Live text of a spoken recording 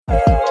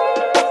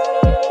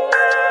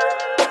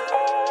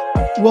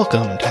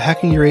Welcome to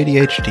Hacking Your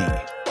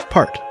ADHD,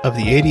 part of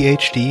the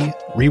ADHD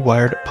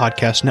Rewired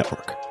podcast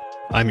network.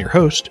 I'm your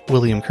host,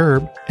 William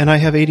Kerb, and I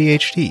have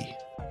ADHD.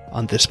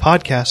 On this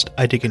podcast,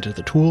 I dig into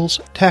the tools,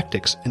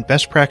 tactics, and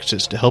best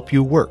practices to help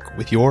you work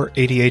with your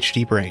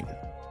ADHD brain.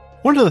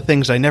 One of the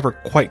things I never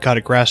quite got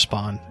a grasp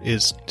on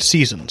is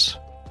seasons.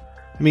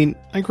 I mean,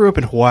 I grew up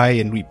in Hawaii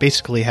and we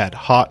basically had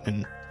hot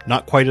and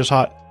not quite as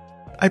hot.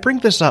 I bring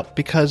this up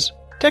because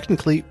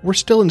technically we're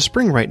still in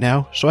spring right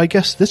now, so I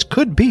guess this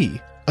could be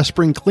a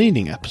spring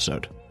cleaning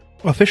episode.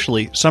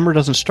 Officially, summer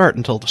doesn't start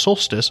until the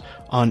solstice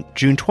on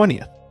June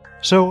 20th,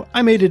 so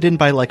I made it in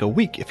by like a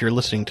week if you're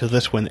listening to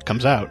this when it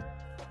comes out.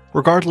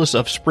 Regardless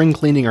of spring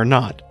cleaning or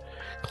not,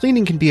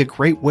 cleaning can be a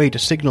great way to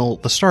signal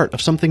the start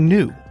of something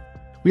new.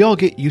 We all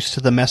get used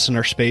to the mess in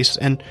our space,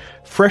 and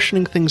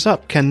freshening things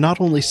up can not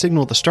only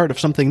signal the start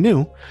of something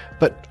new,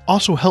 but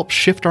also help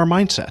shift our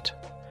mindset.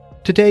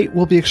 Today,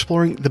 we'll be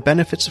exploring the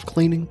benefits of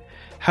cleaning,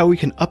 how we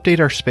can update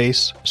our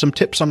space, some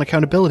tips on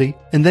accountability,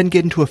 and then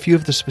get into a few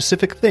of the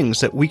specific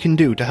things that we can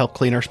do to help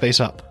clean our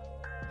space up.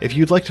 If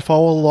you'd like to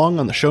follow along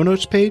on the show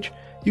notes page,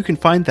 you can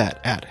find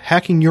that at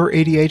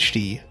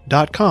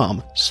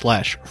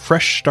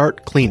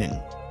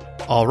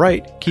hackingYourADHD.com/freshstartcleaning. All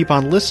right, keep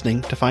on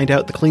listening to find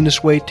out the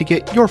cleanest way to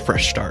get your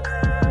fresh start.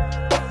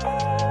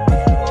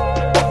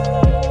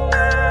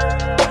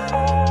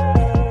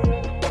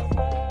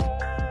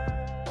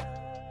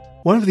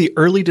 One of the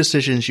early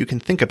decisions you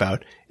can think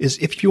about is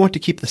if you want to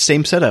keep the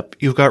same setup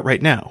you've got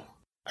right now.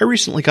 I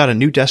recently got a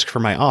new desk for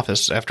my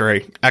office after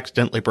I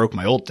accidentally broke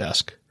my old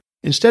desk.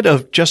 Instead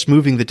of just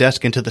moving the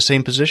desk into the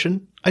same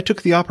position, I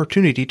took the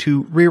opportunity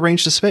to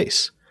rearrange the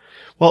space.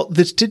 While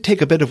this did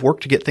take a bit of work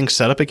to get things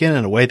set up again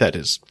in a way that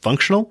is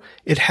functional,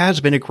 it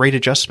has been a great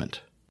adjustment.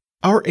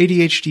 Our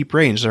ADHD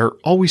brains are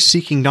always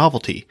seeking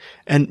novelty,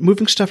 and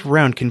moving stuff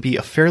around can be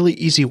a fairly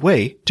easy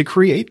way to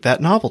create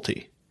that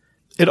novelty.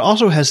 It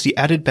also has the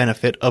added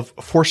benefit of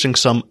forcing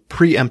some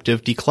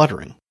preemptive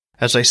decluttering.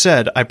 As I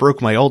said, I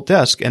broke my old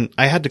desk and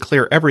I had to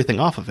clear everything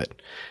off of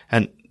it.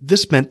 And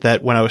this meant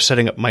that when I was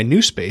setting up my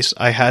new space,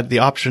 I had the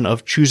option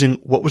of choosing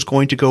what was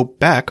going to go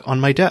back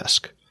on my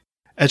desk.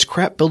 As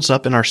crap builds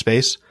up in our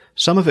space,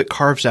 some of it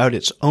carves out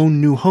its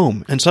own new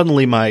home, and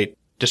suddenly my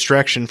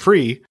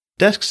distraction-free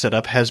desk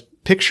setup has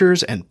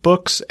pictures and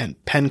books and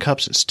pen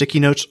cups and sticky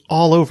notes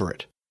all over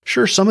it.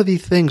 Sure, some of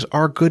these things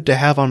are good to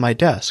have on my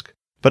desk,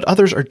 but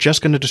others are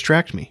just going to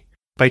distract me.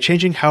 By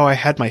changing how I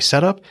had my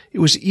setup, it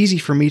was easy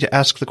for me to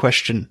ask the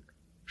question,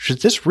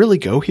 should this really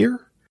go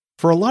here?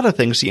 For a lot of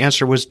things, the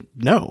answer was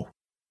no.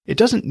 It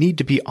doesn't need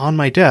to be on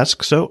my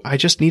desk, so I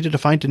just needed to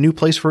find a new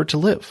place for it to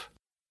live.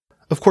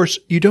 Of course,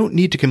 you don't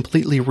need to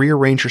completely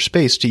rearrange your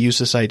space to use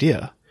this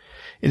idea.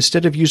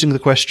 Instead of using the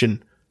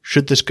question,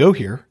 should this go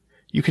here?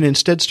 You can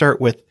instead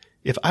start with,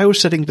 if I was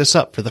setting this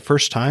up for the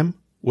first time,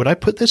 would I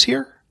put this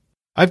here?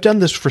 I've done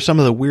this for some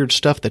of the weird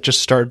stuff that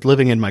just started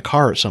living in my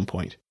car at some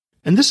point.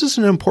 And this is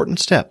an important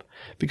step,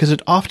 because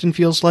it often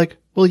feels like,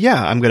 well,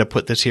 yeah, I'm going to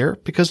put this here,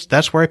 because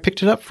that's where I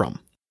picked it up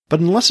from. But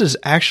unless it is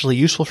actually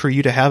useful for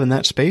you to have in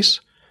that space,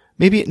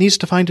 maybe it needs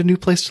to find a new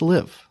place to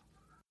live.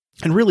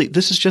 And really,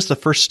 this is just the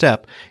first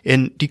step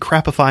in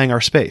decrapifying our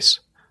space.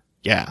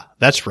 Yeah,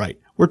 that's right.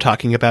 We're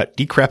talking about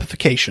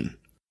decrapification.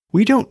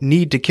 We don't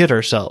need to kid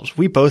ourselves.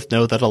 We both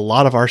know that a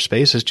lot of our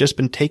space has just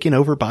been taken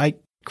over by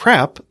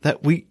crap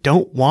that we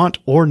don't want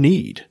or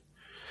need.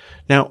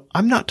 Now,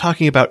 I'm not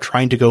talking about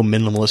trying to go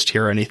minimalist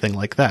here or anything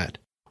like that.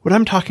 What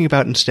I'm talking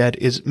about instead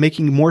is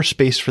making more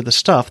space for the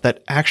stuff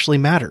that actually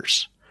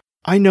matters.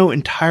 I know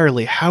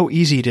entirely how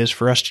easy it is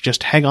for us to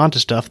just hang on to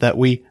stuff that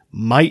we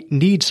might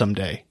need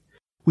someday.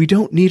 We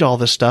don't need all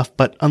this stuff,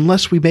 but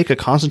unless we make a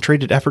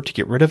concentrated effort to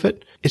get rid of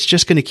it, it's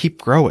just going to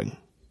keep growing.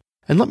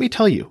 And let me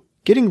tell you,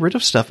 getting rid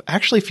of stuff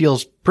actually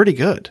feels pretty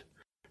good.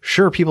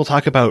 Sure, people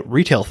talk about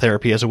retail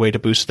therapy as a way to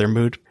boost their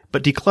mood,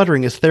 but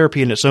decluttering is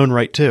therapy in its own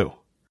right too.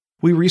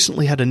 We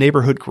recently had a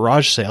neighborhood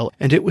garage sale,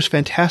 and it was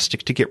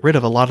fantastic to get rid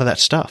of a lot of that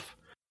stuff.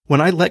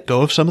 When I let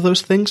go of some of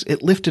those things,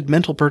 it lifted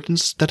mental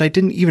burdens that I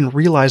didn't even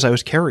realize I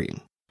was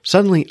carrying.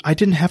 Suddenly, I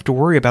didn't have to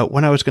worry about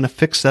when I was going to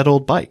fix that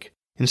old bike.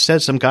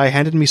 Instead, some guy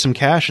handed me some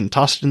cash and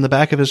tossed it in the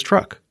back of his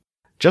truck.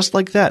 Just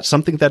like that,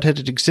 something that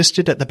had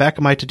existed at the back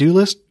of my to-do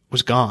list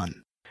was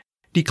gone.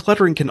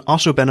 Decluttering can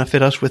also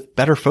benefit us with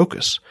better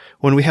focus.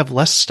 When we have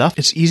less stuff,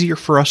 it's easier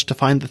for us to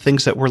find the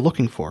things that we're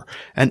looking for,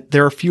 and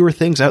there are fewer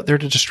things out there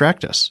to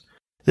distract us.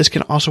 This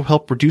can also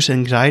help reduce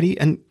anxiety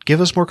and give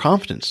us more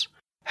confidence.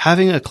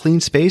 Having a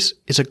clean space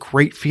is a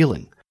great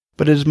feeling,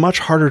 but it is much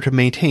harder to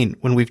maintain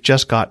when we've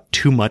just got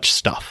too much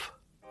stuff.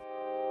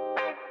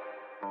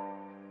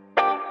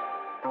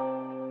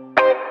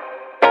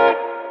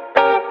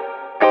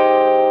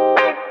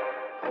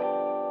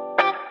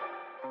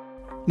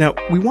 Now,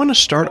 we want to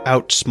start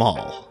out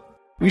small.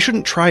 We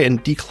shouldn't try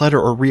and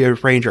declutter or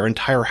rearrange our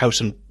entire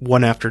house in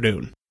one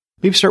afternoon.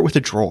 Maybe start with a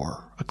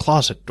drawer, a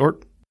closet,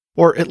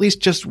 or at least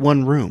just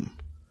one room.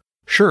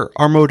 Sure,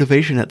 our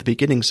motivation at the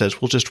beginning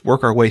says we'll just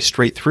work our way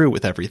straight through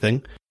with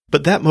everything,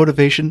 But that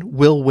motivation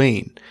will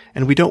wane,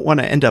 and we don't want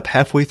to end up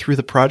halfway through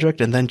the project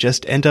and then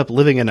just end up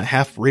living in a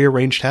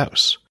half-rearranged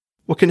house.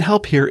 What can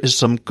help here is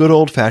some good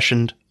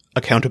old-fashioned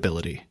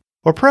accountability.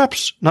 Or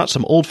perhaps not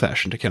some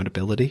old-fashioned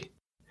accountability.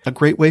 A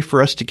great way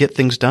for us to get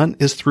things done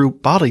is through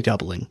body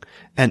doubling,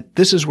 and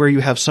this is where you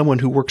have someone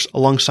who works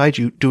alongside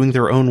you doing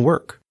their own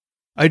work.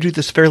 I do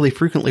this fairly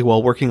frequently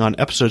while working on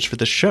episodes for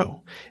this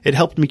show. It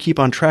helped me keep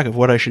on track of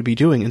what I should be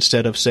doing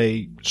instead of,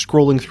 say,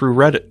 scrolling through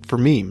Reddit for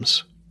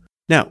memes.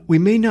 Now, we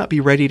may not be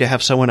ready to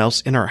have someone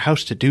else in our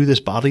house to do this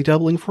body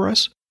doubling for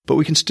us, but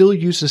we can still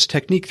use this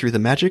technique through the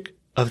magic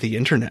of the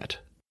internet.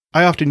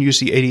 I often use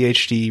the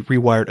ADHD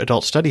Rewired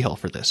Adult Study Hall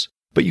for this,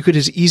 but you could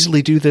as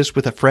easily do this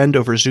with a friend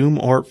over Zoom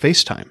or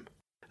FaceTime.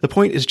 The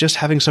point is just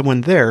having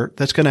someone there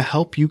that's going to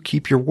help you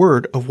keep your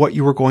word of what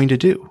you were going to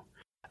do.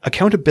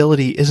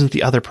 Accountability isn't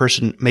the other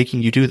person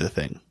making you do the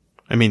thing.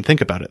 I mean, think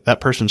about it.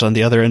 That person's on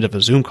the other end of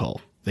a Zoom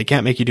call. They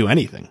can't make you do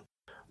anything.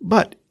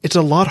 But it's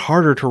a lot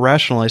harder to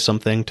rationalize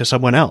something to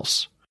someone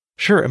else.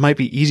 Sure, it might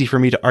be easy for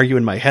me to argue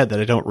in my head that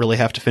I don't really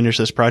have to finish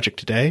this project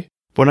today,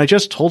 but when I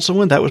just told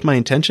someone that was my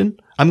intention,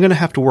 I'm going to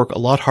have to work a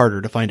lot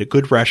harder to find a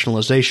good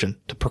rationalization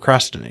to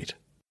procrastinate.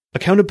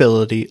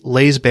 Accountability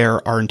lays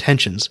bare our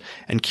intentions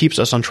and keeps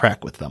us on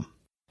track with them.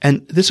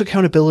 And this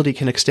accountability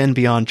can extend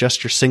beyond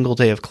just your single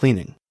day of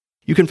cleaning.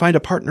 You can find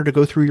a partner to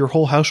go through your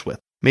whole house with.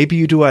 Maybe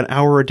you do an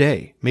hour a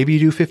day. Maybe you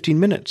do 15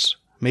 minutes.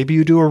 Maybe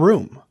you do a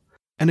room.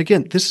 And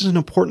again, this is an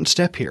important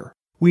step here.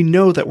 We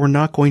know that we're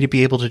not going to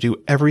be able to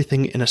do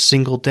everything in a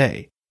single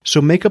day. So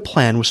make a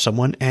plan with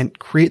someone and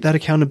create that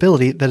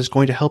accountability that is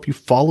going to help you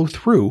follow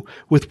through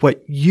with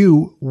what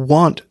you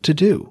want to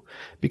do.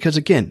 Because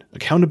again,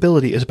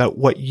 accountability is about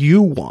what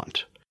you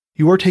want.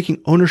 You are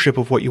taking ownership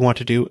of what you want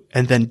to do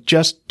and then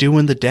just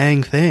doing the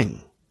dang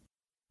thing.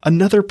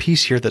 Another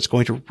piece here that's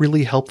going to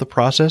really help the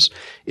process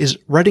is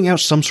writing out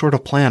some sort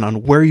of plan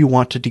on where you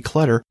want to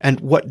declutter and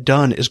what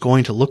done is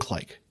going to look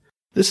like.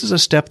 This is a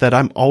step that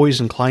I'm always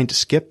inclined to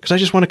skip because I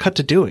just want to cut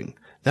to doing.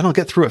 Then I'll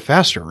get through it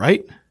faster,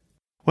 right?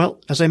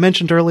 Well, as I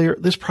mentioned earlier,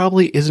 this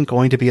probably isn't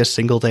going to be a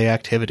single day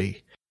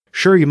activity.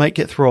 Sure, you might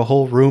get through a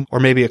whole room or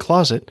maybe a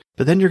closet,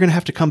 but then you're going to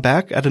have to come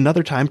back at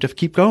another time to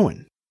keep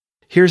going.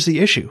 Here's the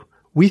issue.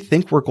 We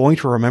think we're going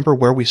to remember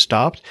where we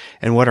stopped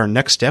and what our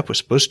next step was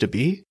supposed to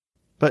be,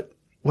 but,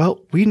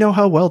 well, we know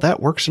how well that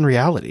works in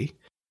reality.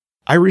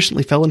 I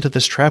recently fell into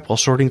this trap while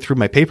sorting through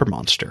my paper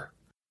monster.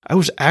 I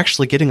was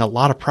actually getting a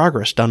lot of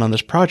progress done on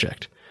this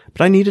project,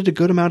 but I needed a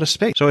good amount of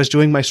space, so I was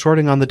doing my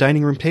sorting on the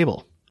dining room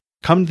table.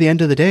 Come to the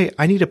end of the day,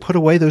 I need to put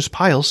away those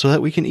piles so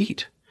that we can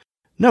eat.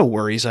 No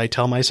worries, I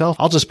tell myself.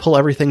 I'll just pull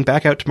everything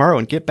back out tomorrow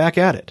and get back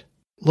at it.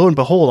 Lo and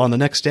behold, on the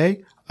next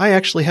day, I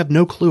actually have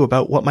no clue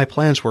about what my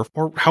plans were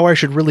or how I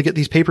should really get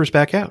these papers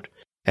back out.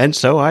 And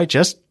so I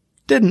just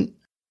didn't.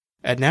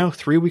 And now,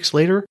 3 weeks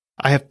later,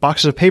 I have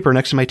boxes of paper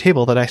next to my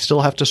table that I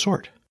still have to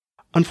sort.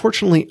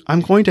 Unfortunately, I'm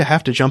going to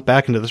have to jump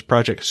back into this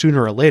project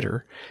sooner or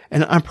later,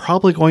 and I'm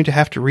probably going to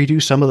have to redo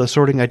some of the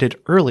sorting I did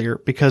earlier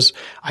because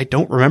I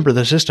don't remember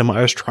the system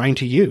I was trying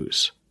to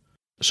use.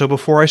 So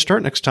before I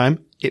start next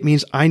time, it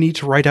means I need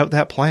to write out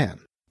that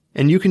plan.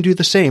 And you can do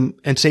the same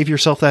and save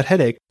yourself that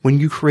headache when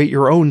you create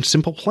your own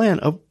simple plan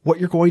of what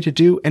you're going to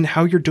do and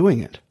how you're doing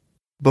it.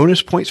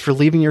 Bonus points for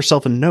leaving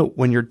yourself a note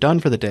when you're done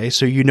for the day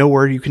so you know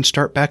where you can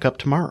start back up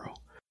tomorrow.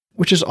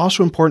 Which is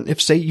also important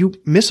if, say, you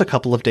miss a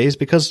couple of days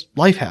because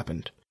life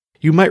happened.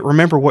 You might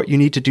remember what you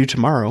need to do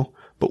tomorrow,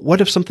 but what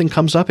if something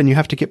comes up and you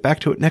have to get back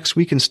to it next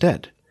week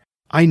instead?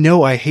 I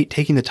know I hate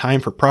taking the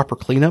time for proper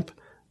cleanup,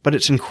 but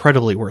it's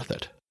incredibly worth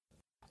it.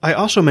 I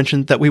also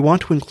mentioned that we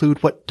want to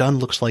include what done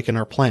looks like in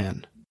our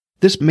plan.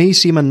 This may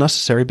seem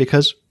unnecessary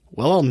because,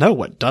 well, I'll know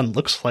what done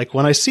looks like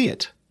when I see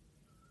it.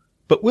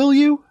 But will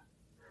you?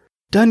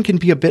 Done can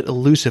be a bit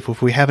elusive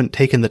if we haven't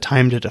taken the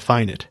time to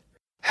define it.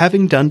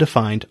 Having done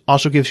defined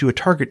also gives you a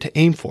target to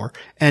aim for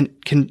and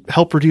can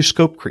help reduce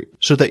scope creep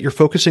so that you're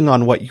focusing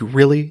on what you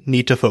really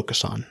need to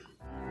focus on.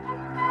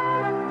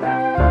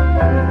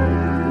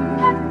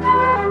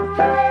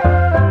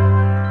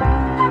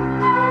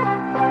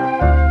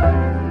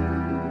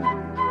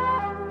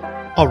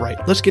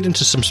 Alright, let's get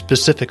into some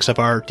specifics of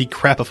our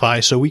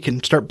decrapify so we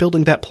can start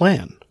building that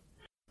plan.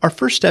 Our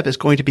first step is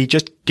going to be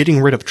just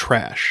getting rid of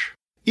trash.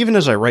 Even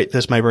as I write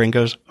this, my brain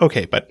goes,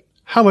 okay, but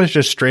how much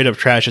just straight up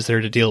trash is there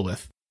to deal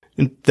with?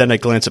 And then I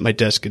glance at my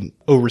desk and,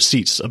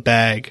 receipts, a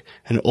bag,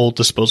 an old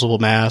disposable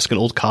mask, an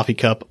old coffee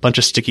cup, a bunch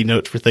of sticky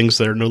notes for things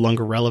that are no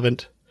longer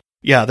relevant.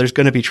 Yeah, there's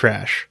going to be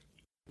trash.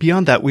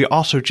 Beyond that, we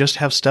also just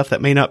have stuff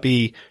that may not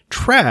be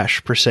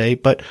trash per se,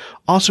 but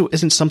also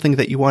isn't something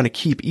that you want to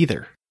keep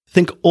either.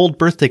 Think old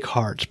birthday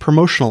cards,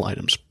 promotional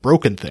items,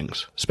 broken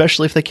things,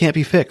 especially if they can't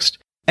be fixed.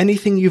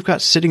 Anything you've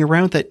got sitting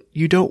around that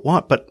you don't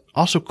want but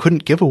also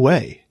couldn't give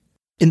away.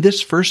 In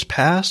this first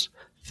pass,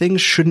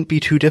 things shouldn't be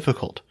too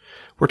difficult.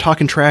 We're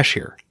talking trash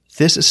here.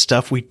 This is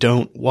stuff we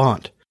don't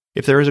want.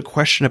 If there is a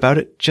question about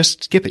it,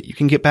 just skip it. You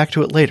can get back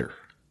to it later.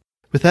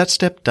 With that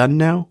step done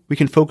now, we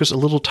can focus a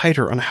little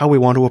tighter on how we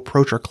want to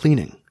approach our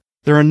cleaning.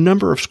 There are a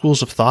number of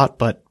schools of thought,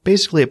 but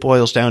basically it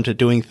boils down to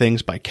doing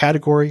things by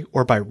category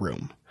or by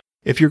room.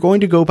 If you're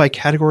going to go by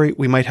category,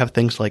 we might have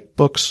things like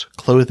books,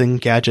 clothing,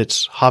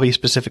 gadgets,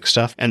 hobby-specific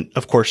stuff, and,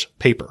 of course,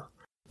 paper.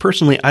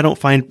 Personally, I don't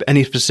find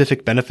any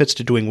specific benefits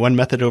to doing one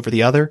method over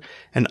the other,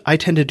 and I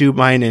tend to do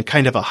mine in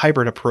kind of a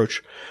hybrid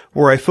approach,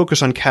 where I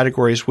focus on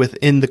categories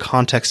within the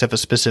context of a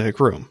specific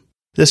room.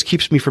 This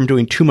keeps me from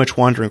doing too much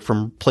wandering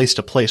from place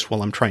to place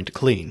while I'm trying to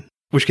clean,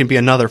 which can be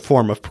another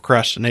form of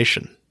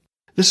procrastination.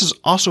 This is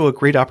also a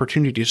great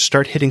opportunity to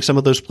start hitting some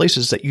of those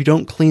places that you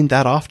don't clean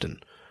that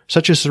often,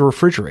 such as the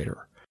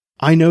refrigerator.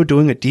 I know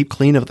doing a deep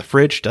clean of the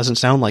fridge doesn't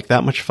sound like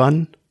that much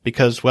fun,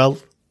 because, well,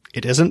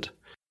 it isn't.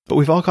 But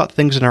we've all got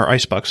things in our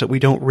icebox that we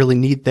don't really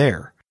need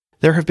there.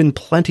 There have been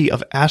plenty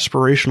of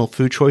aspirational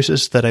food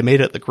choices that I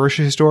made at the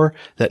grocery store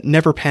that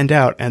never panned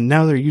out, and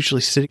now they're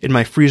usually sitting in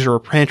my freezer or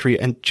pantry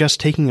and just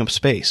taking up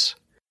space.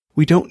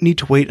 We don't need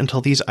to wait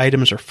until these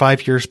items are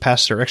 5 years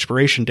past their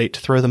expiration date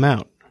to throw them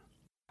out.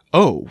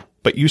 Oh,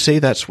 but you say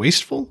that's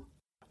wasteful?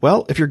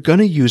 Well, if you're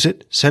gonna use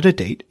it, set a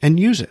date and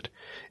use it.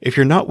 If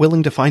you're not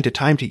willing to find a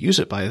time to use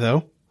it by,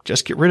 though,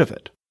 just get rid of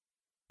it.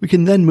 We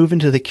can then move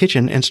into the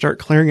kitchen and start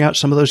clearing out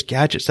some of those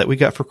gadgets that we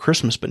got for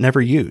Christmas but never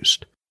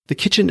used. The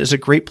kitchen is a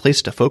great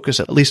place to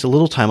focus at least a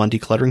little time on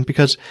decluttering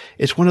because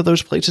it's one of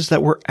those places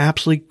that we're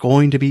absolutely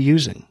going to be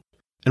using.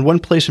 And one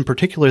place in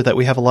particular that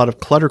we have a lot of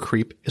clutter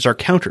creep is our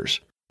counters.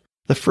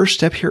 The first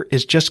step here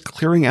is just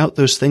clearing out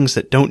those things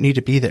that don't need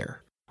to be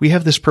there. We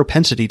have this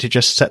propensity to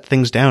just set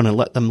things down and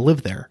let them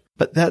live there,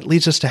 but that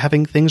leads us to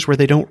having things where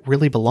they don't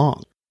really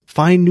belong.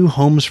 Find new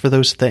homes for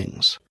those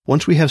things.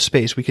 Once we have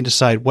space, we can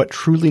decide what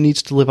truly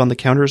needs to live on the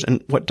counters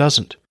and what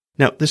doesn't.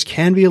 Now, this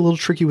can be a little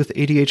tricky with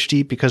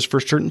ADHD because for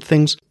certain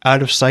things,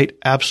 out of sight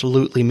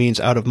absolutely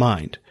means out of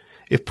mind.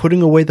 If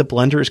putting away the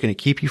blender is going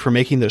to keep you from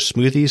making those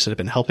smoothies that have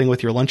been helping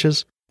with your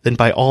lunches, then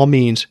by all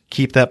means,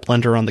 keep that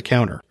blender on the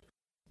counter.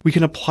 We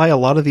can apply a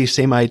lot of these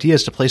same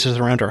ideas to places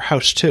around our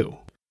house too.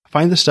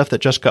 Find the stuff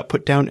that just got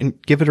put down and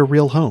give it a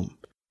real home.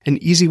 An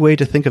easy way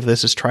to think of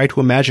this is try to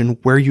imagine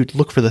where you'd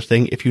look for the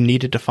thing if you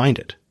needed to find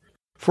it.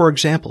 For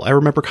example, I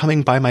remember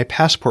coming by my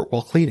passport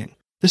while cleaning.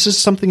 This is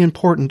something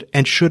important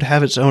and should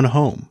have its own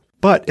home.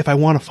 But if I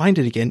want to find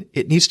it again,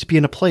 it needs to be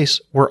in a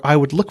place where I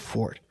would look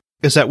for it.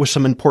 Is that with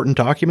some important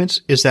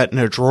documents? Is that in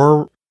a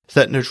drawer? Is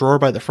that in a drawer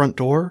by the front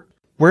door?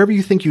 Wherever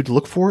you think you'd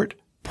look for it,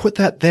 put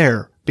that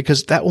there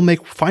because that will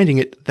make finding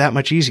it that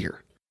much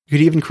easier. You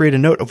could even create a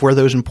note of where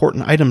those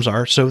important items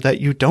are so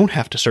that you don't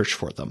have to search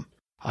for them.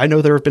 I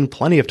know there have been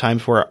plenty of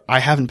times where I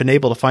haven't been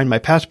able to find my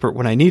passport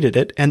when I needed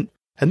it, and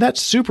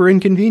that's super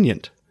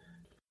inconvenient.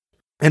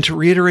 And to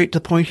reiterate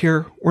the point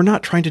here, we're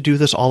not trying to do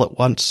this all at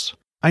once.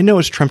 I know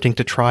it's tempting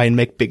to try and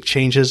make big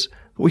changes,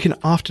 but we can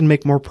often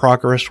make more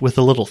progress with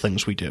the little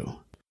things we do.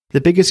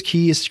 The biggest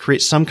key is to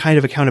create some kind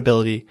of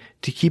accountability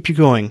to keep you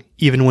going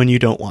even when you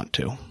don't want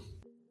to.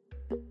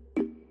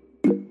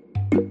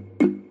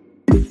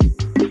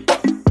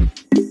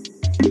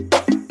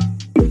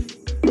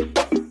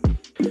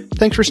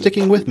 Thanks for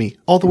sticking with me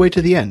all the way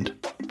to the end.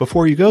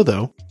 Before you go,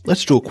 though,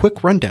 let's do a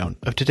quick rundown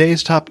of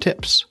today's top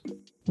tips.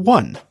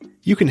 1.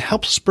 You can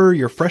help spur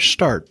your fresh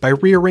start by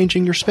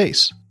rearranging your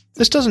space.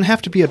 This doesn't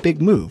have to be a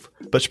big move,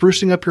 but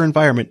sprucing up your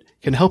environment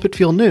can help it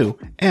feel new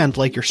and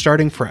like you're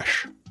starting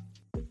fresh.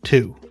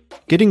 2.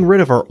 Getting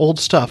rid of our old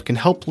stuff can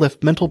help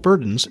lift mental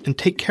burdens and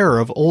take care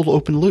of old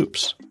open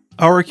loops.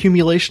 Our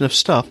accumulation of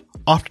stuff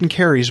often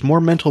carries more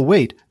mental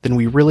weight than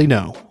we really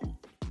know.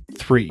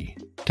 3.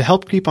 To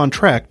help keep on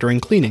track during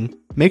cleaning,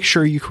 make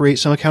sure you create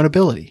some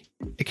accountability.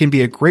 It can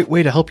be a great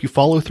way to help you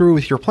follow through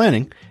with your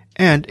planning,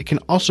 and it can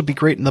also be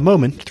great in the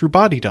moment through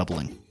body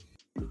doubling.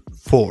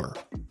 4.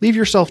 Leave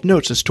yourself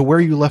notes as to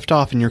where you left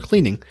off in your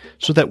cleaning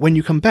so that when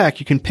you come back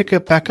you can pick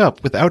it back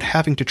up without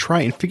having to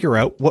try and figure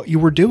out what you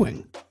were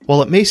doing.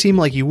 While it may seem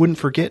like you wouldn't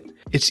forget,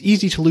 it's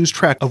easy to lose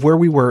track of where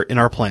we were in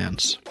our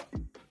plans.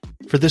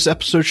 For this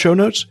episode's show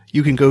notes,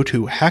 you can go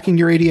to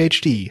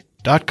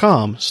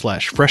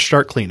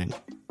hackingYourADHD.com/freshstartcleaning.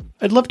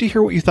 I'd love to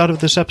hear what you thought of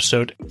this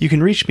episode. You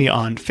can reach me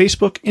on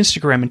Facebook,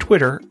 Instagram, and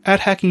Twitter at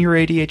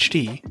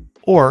HackingYourADHD,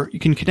 or you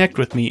can connect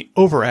with me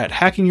over at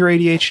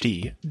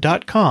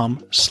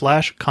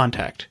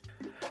hackingYourADHD.com/contact.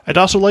 I'd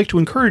also like to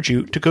encourage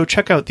you to go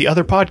check out the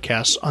other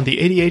podcasts on the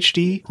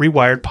ADHD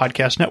Rewired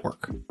Podcast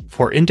Network.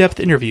 For in-depth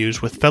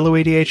interviews with fellow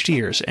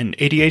ADHDers and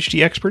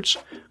ADHD experts,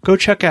 go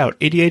check out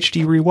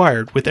ADHD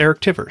Rewired with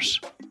Eric Tivers.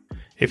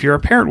 If you're a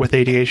parent with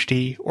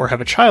ADHD or have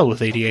a child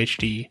with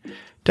ADHD,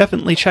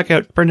 definitely check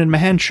out Brendan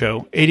Mahan's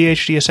show,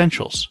 ADHD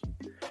Essentials.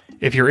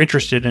 If you're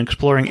interested in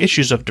exploring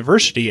issues of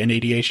diversity in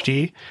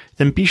ADHD,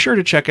 then be sure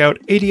to check out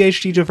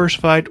ADHD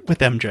Diversified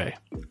with MJ.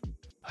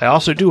 I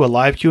also do a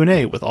live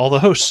Q&A with all the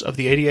hosts of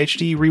the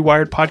ADHD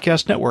Rewired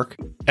Podcast Network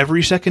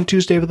every second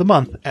Tuesday of the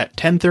month at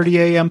 10:30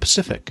 a.m.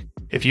 Pacific.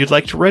 If you'd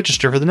like to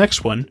register for the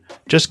next one,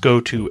 just go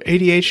to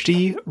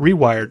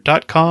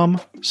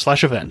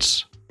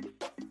ADHDrewired.com/events.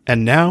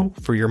 And now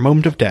for your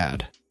moment of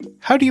dad.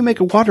 How do you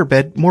make a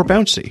waterbed more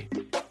bouncy?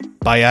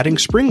 By adding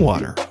spring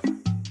water.